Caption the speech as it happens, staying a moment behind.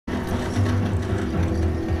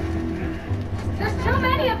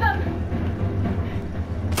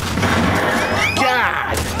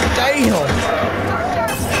Damn.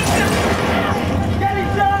 Get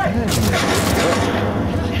inside!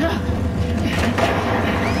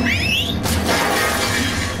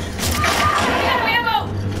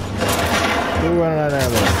 Who running out of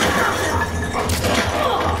ammo?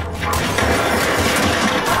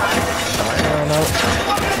 I don't know.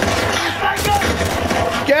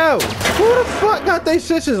 Go! Who the fuck got they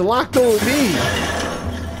sisters locked on me?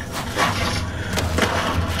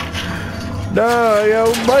 No,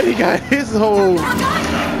 yo, buddy got his whole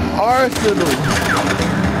arsenal.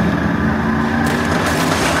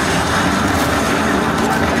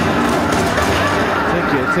 Take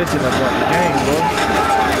your attention up on the game, bro.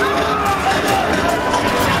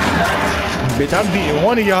 Bitch, I'm beating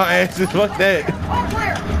one of y'all asses. Fuck that.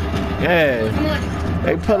 Yeah.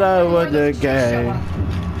 They put out with the gang.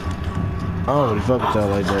 I don't really fuck with y'all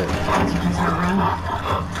like that.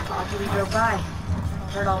 After we drove by,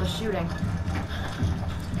 heard all the shooting.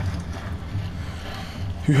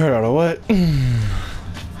 You heard all the what?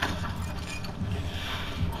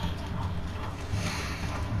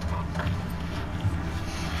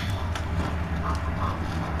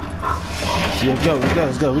 Let's go,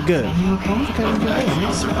 let's go, we're good. Are you okay?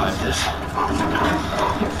 I survived this.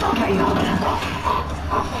 Got you.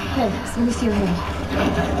 Good. Let me see your hand.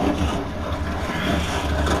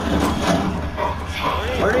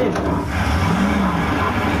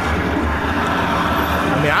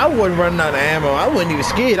 I mean, I wasn't running out of ammo. I wasn't even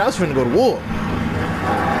scared. I was finna go to war.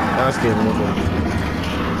 I was scared a little bit.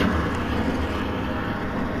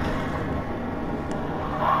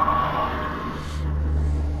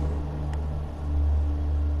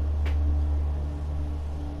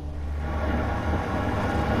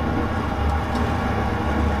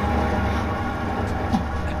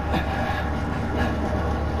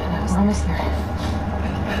 Almost there.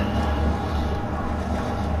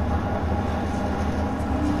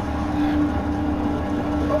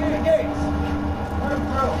 Open the gates! Let them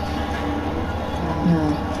through! No.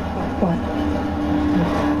 What?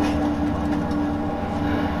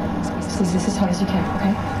 Squeeze this as hard as you can,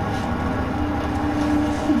 okay?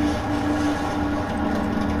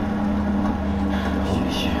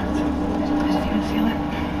 I don't even feel it.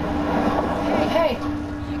 Hey!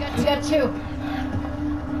 You got two.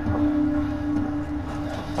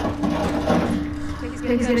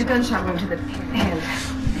 He's got a gunshot wound to the hand.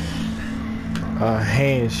 A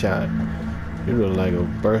hand shot. You look like a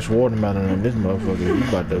burst watermelon in this motherfucker. You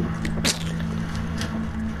about to.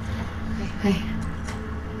 Hey.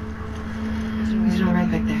 He's all right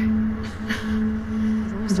back there.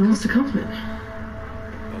 It's almost a compliment.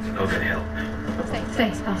 Okay, help. Stay,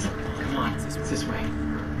 Alice. Come on, it's this way.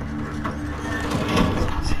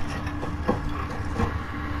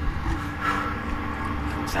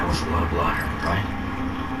 That was a low blocker, right?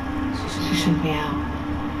 She shouldn't be out.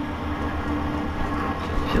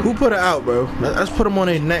 Who put her out, bro? Let's put them on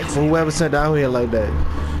their neck for whoever sent out here like that.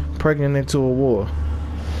 Pregnant into a war.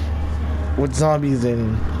 With zombies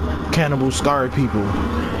and cannibal scarred people.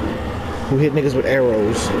 Who hit niggas with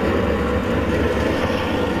arrows.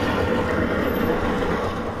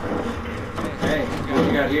 Hey, what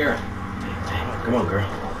you got here? Come on, girl.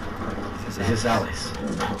 This is Alice.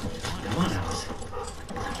 Come on, Alice.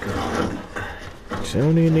 Girl. She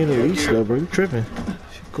don't even need a leash though, bro. You tripping.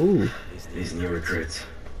 She cool. These new recruits.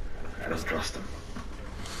 I don't trust them.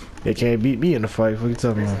 They can't beat me in the fight. What you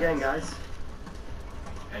talking about? Again, guys.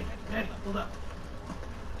 Hey, Eddie, hold up.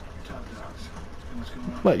 Top dogs. What's going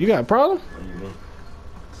on? What, you got a problem? What do you mean?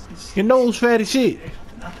 Your nose fatty shit.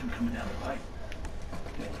 Nothing coming down the pipe.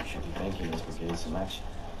 You should be thanking us for getting some action.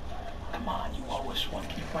 Come on, you owe us one.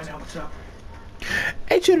 Can you find out what's up?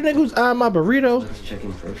 Ain't you the nigga who's eyeing my burrito? Let's check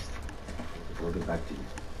in first. We'll get back to you.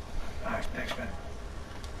 Alright, thanks, man.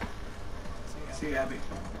 See you, Abby.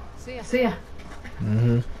 See ya.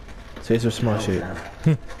 Mm-hmm. Say some smart shit.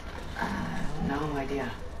 No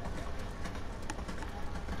idea.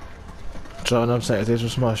 That's all I'm saying. Say some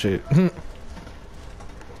smart shit.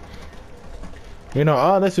 You know,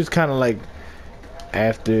 all this is kind of like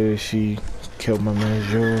after she killed my man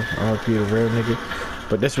Joe, RP the real nigga.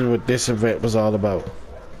 But this is what this event was all about.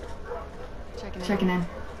 Checking in.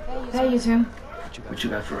 Hey, you two. What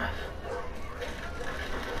you got for us?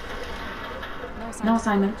 No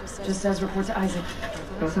assignment. Just as report to Isaac.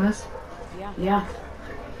 Both of us? Yeah.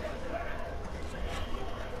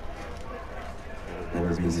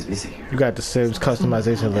 Never means he's busy here. You got the Sims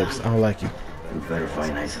customization lips. I don't like you. We better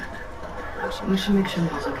find Isaac. We should make sure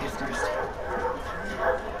Paul's okay first.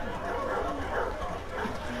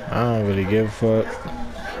 I don't really give a fuck.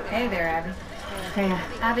 Hey there, Abby. Hey,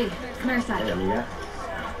 Abby. Come here, Hey, side. amiga.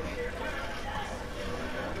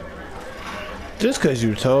 Just cause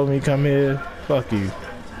you told me come here, fuck you.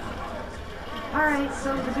 Alright,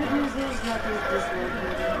 so the good news is nothing's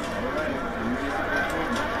dislocated.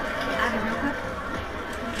 Abby, real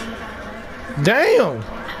quick. Damn!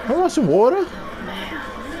 I want some water.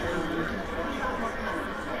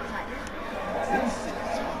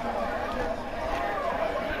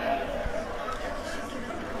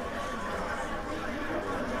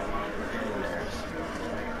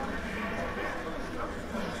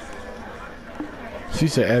 She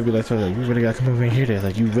said, Abby, like, you really gotta come over and hear this.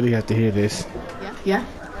 Like, you really have to hear this. Yeah?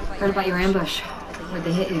 Heard about your ambush. Where'd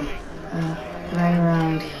they hit you? Right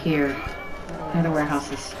around here. Near the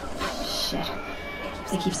warehouses. Shit.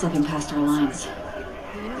 They keep slipping past our lines.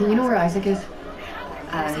 You know where Isaac is?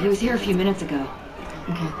 He was here a few minutes ago.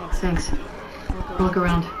 Okay, thanks. We'll look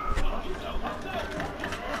around.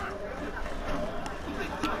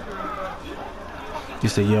 You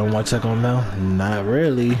said you don't want to check on Mel? Not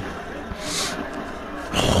really.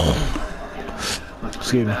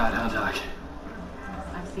 Excuse me. Bad, huh, Doc?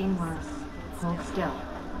 I've seen worse. Hold still.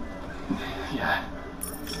 Yeah.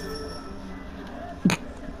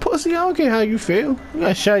 Pussy, I don't care how you feel. You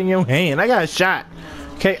got shot in your hand. I got shot.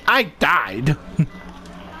 Okay, I died.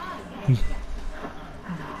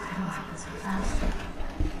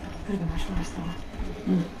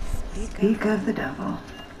 Speak of the devil.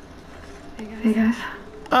 Hey guys.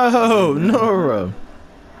 Oh, Nora.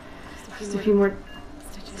 Just a few more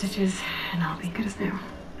stitches and I'll be good as new.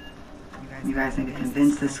 You guys need to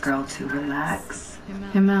convince this girl to relax.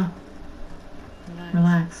 Hey Mel.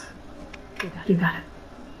 Relax. You got it.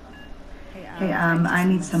 Hey, I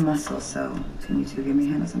need some muscle, so can you two give me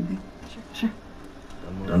a hand or something? Sure.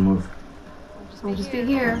 Don't move. I'll just be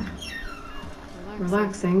here.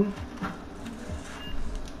 Relaxing.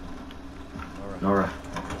 Nora,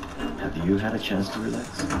 have you had a chance to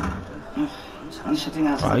relax? I'm shipping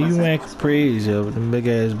out. Why you acting crazy with them big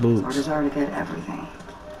ass boots? Orders are to get everything.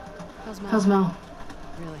 How's Mel?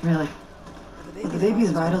 Really? Well, the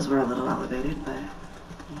baby's vitals were a little elevated, but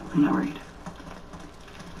I'm not worried.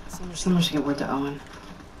 Someone should get word to Owen.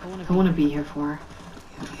 I want to be here for her.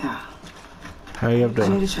 Yeah. Hurry up I though.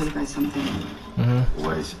 need to show you guys something.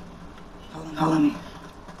 What is it? Follow me.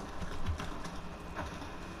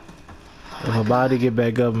 If her body get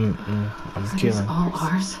back up, I'm Are these killing. all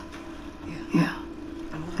ours? Yeah.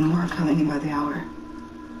 And more are coming in by the hour.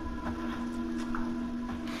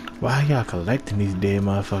 Why y'all collecting these dead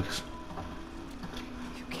motherfuckers?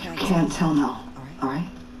 Can't tell now. All right?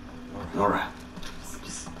 Nora.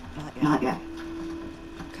 Just not yet.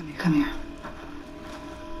 Come here.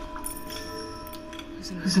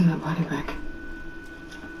 Who's in that body bag?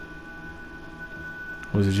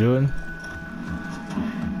 Was it Jordan?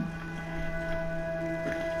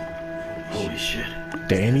 Holy shit.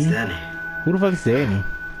 Danny? It's Danny. Who the fuck is Danny?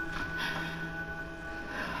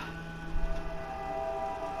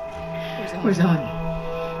 Where's Owen?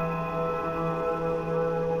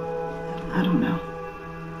 I don't know.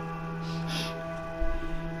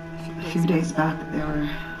 A few days back, there were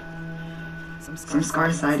some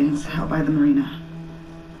scar sightings out by the marina.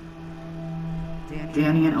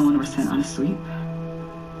 Danny and Owen were sent on a sweep.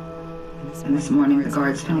 And this morning, the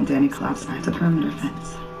guards found Danny collapsed behind the perimeter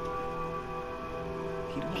fence.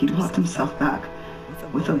 He'd walked himself back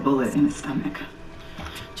with a bullet in his stomach.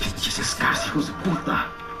 Jesus Christ, he was a puta.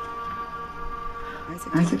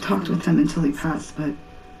 Isaac talked with him until he passed, but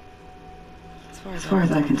as far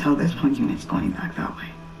as I can tell, there's no units going back that way.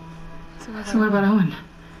 So what about Owen?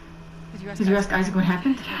 Did you ask Isaac what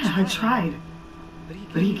happened? Yeah, I tried.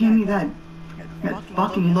 But he gave me that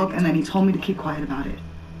fucking look, and then he told me to keep quiet about it.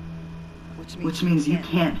 Which means you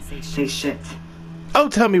can't say shit. Oh,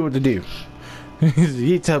 tell me what to do.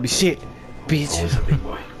 You tell me shit, bitch. Always a big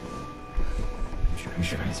boy. I'm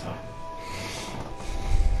sure he's fine.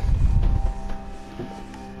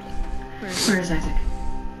 Where is Isaac?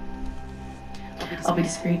 I'll be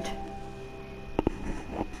discreet.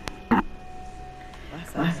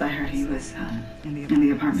 Last I heard, he was in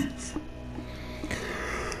the apartments.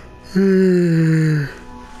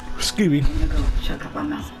 Scooby. I'm gonna go check up on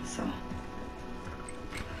Mel, so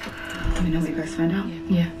let me know what you guys find out.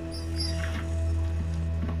 Yeah.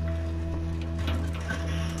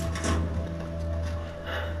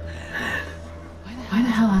 Why the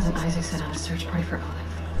hell hasn't Isaac set out a search party for Owen?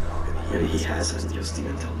 Maybe he hasn't just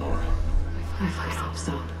even told Nora. I fucking hope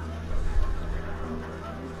so.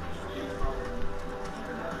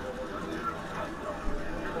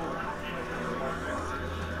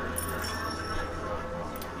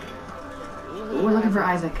 We're looking for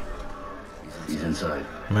Isaac. He's inside.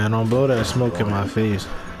 Man, don't blow that smoke in my face.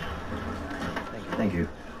 Thank you.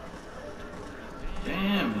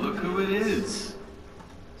 Damn, look who it is.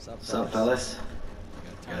 What's up, fellas?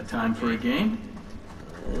 Got time for a game?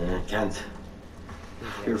 Can't.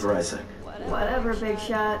 Here for Isaac. Whatever, big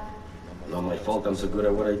shot. Not my fault I'm so good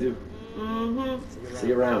at what I do. Mm-hmm. See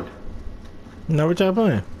you around. Know what y'all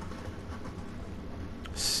playing?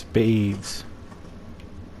 Spades.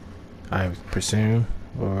 I presume.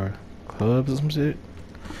 Or clubs or some shit.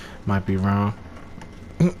 Might be wrong.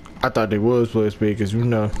 I thought they was play spades because, you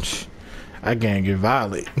know, I can't get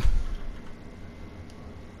violent.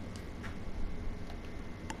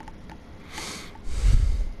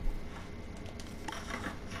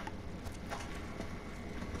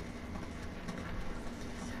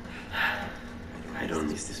 I don't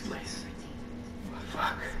miss this place.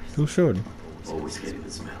 Fuck. Who shorty? Always getting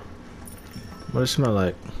the smell. What does it smell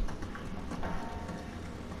like?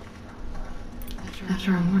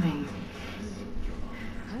 After our morning,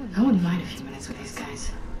 I wouldn't mind a few minutes with these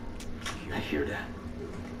guys. I hear that.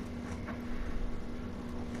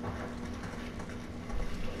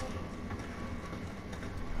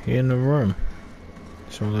 He in the room.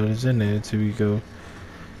 So let us in there till we go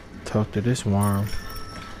talk to this worm.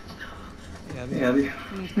 Yeah, Abby.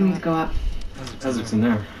 We need to go up. Isaac's in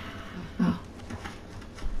there. Oh.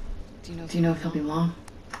 Do you know if he'll be long?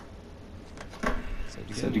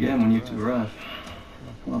 Said again when you two arrive.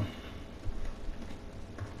 Come on.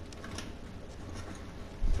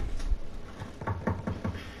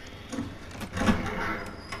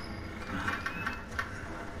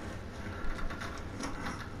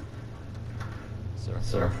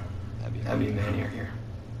 Sir, Abby and Manny are here.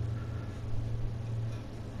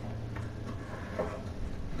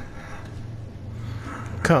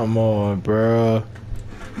 Come on, bro.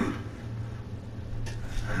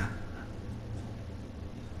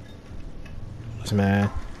 Man.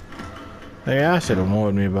 Hey, I should have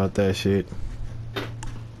warned me about that shit.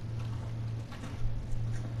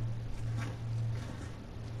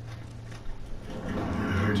 I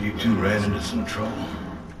heard you two ran into some trouble.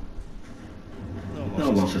 No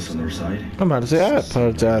losses on their side. I'm about to say I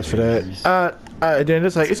apologize for that. Then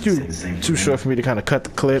it's like it's too short for me to kind of cut the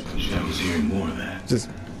clip. Wish I was hearing more of that. Just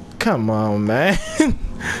come on, man.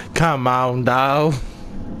 Come on, dog.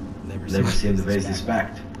 Never seen the base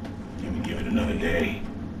dispatched. Give it another day.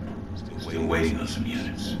 Still waiting on some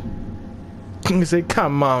units. He said,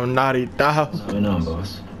 "Come on, naughty dog." I know,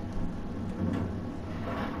 boss.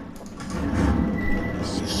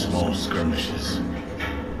 These small skirmishes.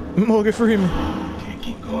 Morgan Freeman. Can't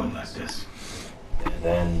keep going like this. And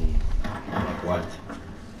then, like what?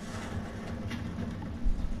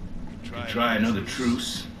 Try another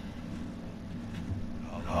truce.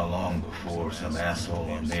 How long before some asshole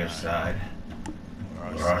on their side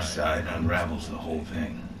or our side unravels the whole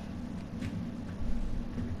thing?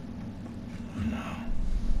 No.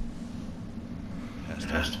 It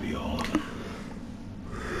has to be all of them.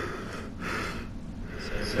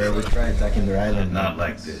 Sir, we tried attacking their island. Not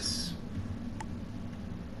like this.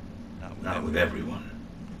 Not with everyone.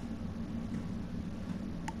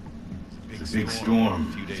 It's a big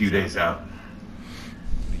storm a few days out.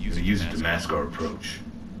 We're gonna use it to mask our approach.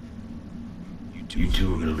 You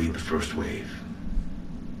two are gonna lead the first wave.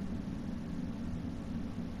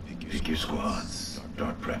 Pick your squads.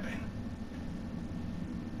 Start prepping.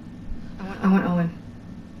 I want Owen.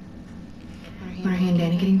 Are he and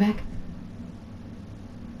Danny getting back?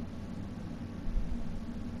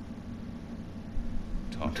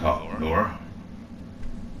 Talk, Nora.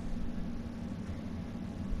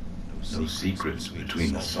 No secrets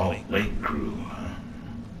between the Salt Lake crew, huh?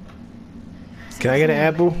 Can I get an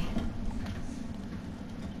apple?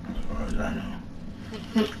 As far as I know.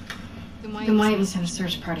 Then why even send a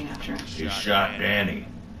search party after him? He shot Danny.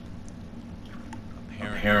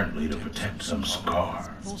 Apparently to protect some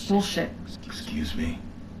scar. Bullshit. Excuse me?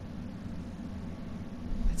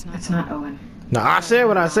 It's not Owen. No, I said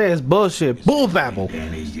what I said. It's bullshit. Bull babble.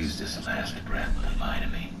 Danny used his last breath to lie to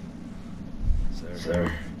me. Sir,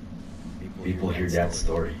 people hear that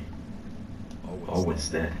story. Owen's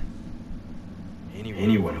dead.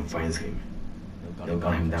 Anyone who finds him, they'll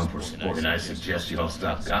gun him down for sport. And I suggest you all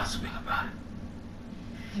stop gossiping about it.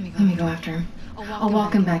 Let me go after him. I'll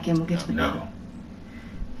walk him back in. We'll get to the boat. No.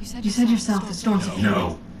 You said yourself the storm's a few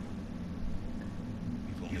No.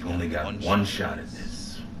 You've only got one shot at this.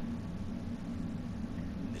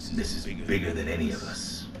 This is bigger than any of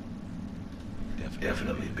us.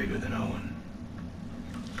 Definitely bigger than Owen.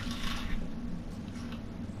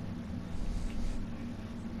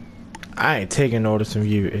 I ain't taking orders from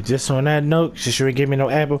you. And just on that note, since you ain't give me no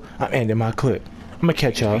apple, I'm ending my clip. I'm gonna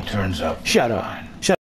catch y'all. If he turns up, Shut up. fine. Shut